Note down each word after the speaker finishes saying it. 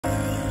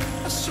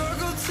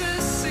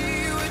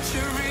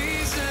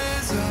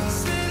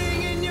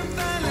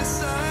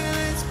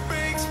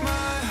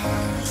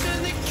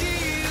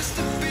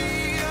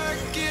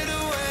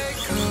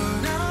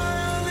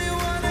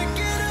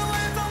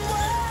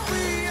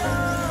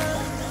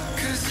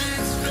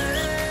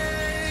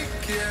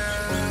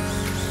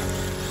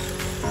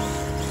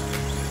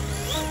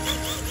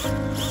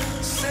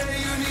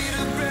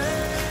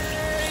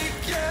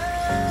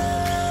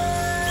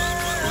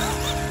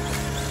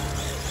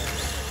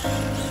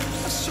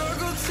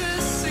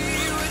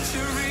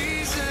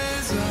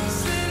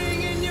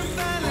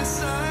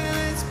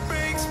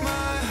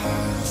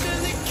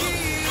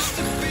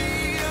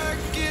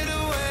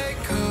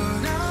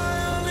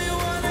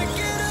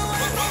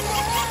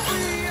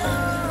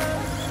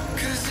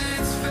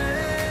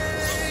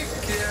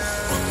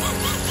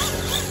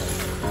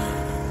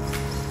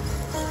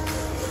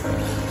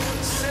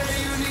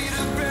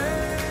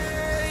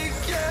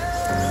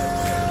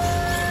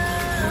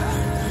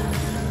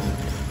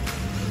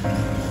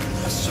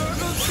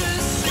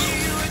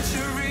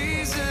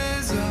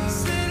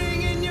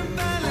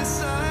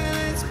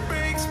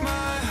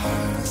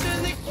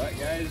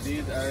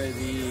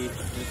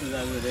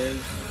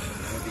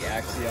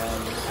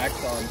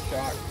Axon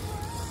shock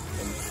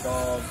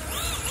installed.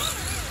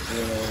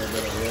 Doing a little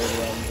bit of road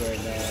runs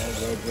right now,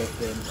 road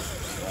drifting.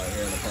 Out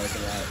here in the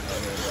parking lot, out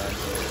here in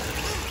Bradford.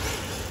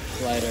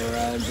 Sliding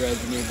around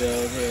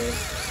Dresdenville here.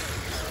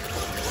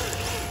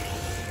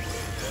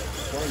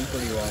 Going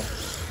pretty well.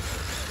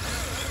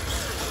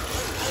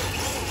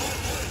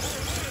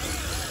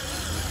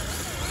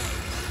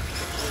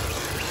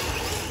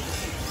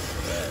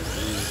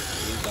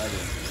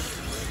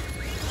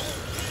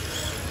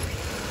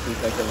 See if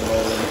I can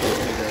roll into the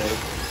configuration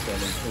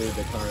and include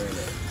the car in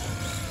it.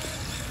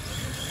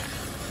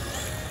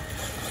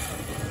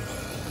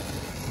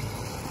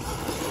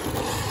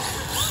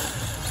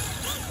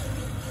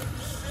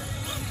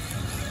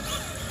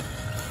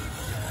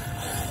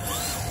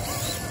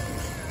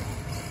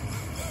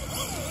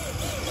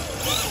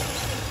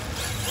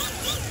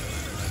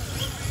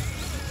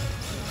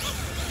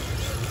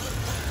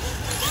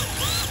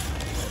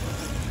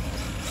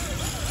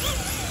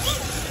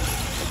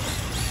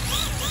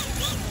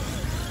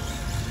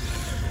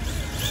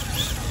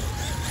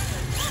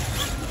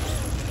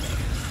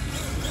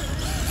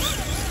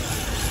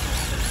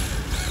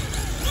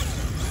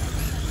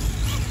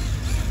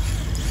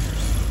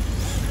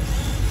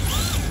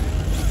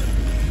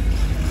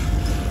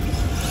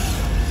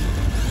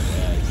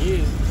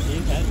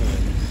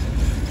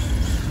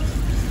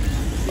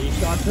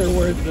 Shots are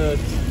worth the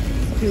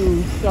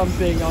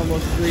 $2-something,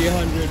 almost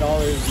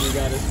 $300 you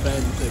gotta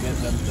spend to get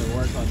them to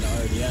work on the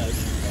RDS,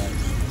 but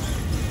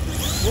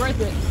worth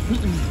it.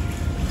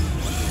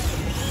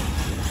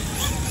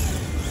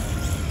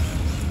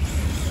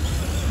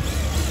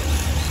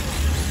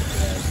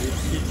 Yeah,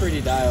 she's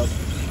pretty dialed.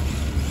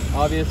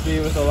 Obviously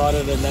with a lot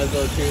of the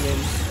Neslo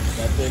tuning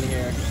that's in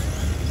here.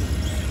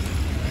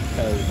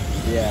 Because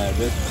yeah,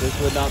 this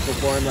would not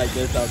perform like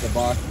this out the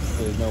box.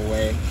 There's no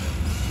way.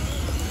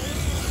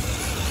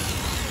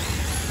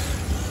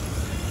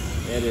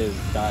 It is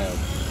dialed.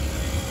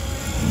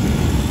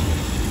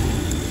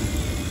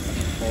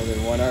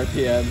 Holding 1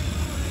 RPM.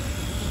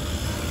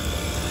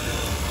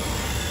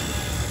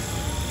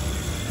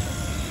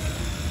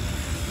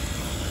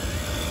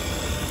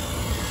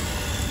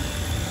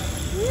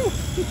 Woo.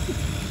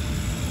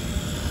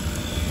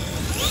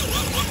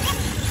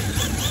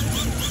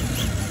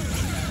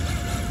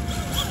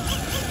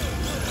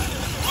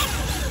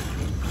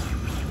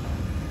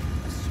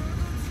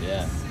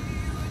 Yeah.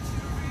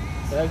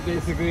 So that's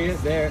basically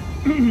it there.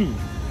 Don't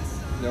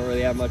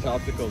really have much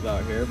obstacles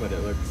out here, but it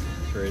looks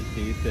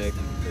pretty sick,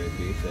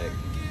 pretty sick.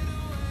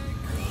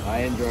 I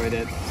enjoyed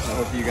it. I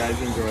hope you guys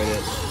enjoyed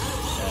it.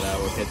 And I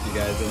will catch you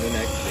guys in the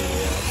next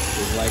video.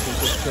 Please like and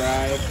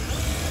subscribe.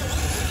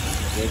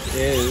 This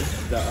is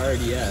the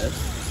RDS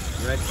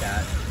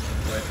Redcat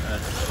with a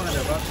ton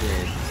of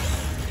upgrades.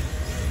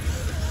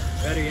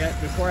 Better yet,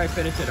 before I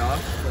finish it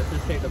off, let's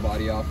just take the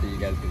body off so you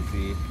guys can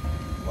see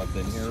what's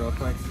in here real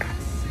quick.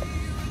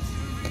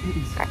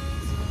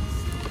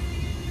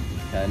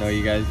 I know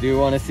you guys do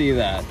want to see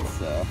that,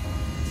 so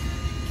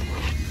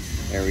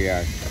there we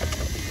are.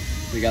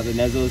 We got the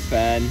Neslo's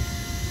fan.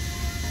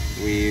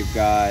 We've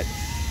got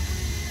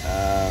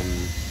I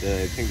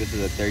think this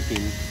is a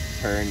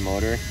 13-turn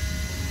motor.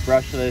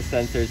 Brushless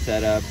sensor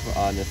setup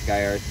on the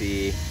Sky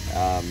RC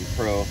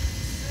Pro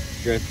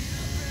Drift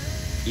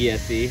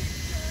ESC.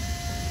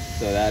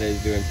 So that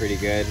is doing pretty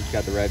good. It's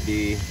got the Rev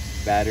D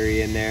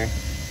battery in there.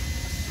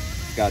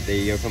 It's got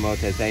the Yokomo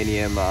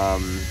titanium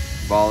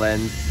ball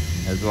ends,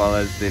 as well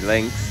as the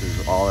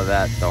links, all of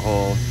that, the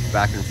whole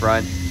back and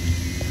front.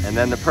 And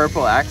then the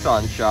purple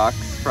Axon shocks,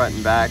 front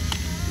and back,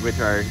 which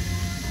are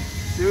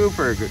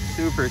super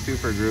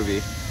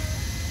groovy.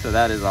 So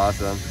that is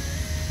awesome.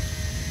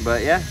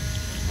 But yeah,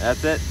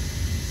 that's it.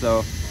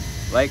 So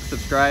like,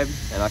 subscribe,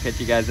 and I'll catch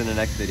you guys in the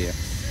next video.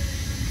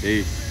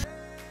 Peace.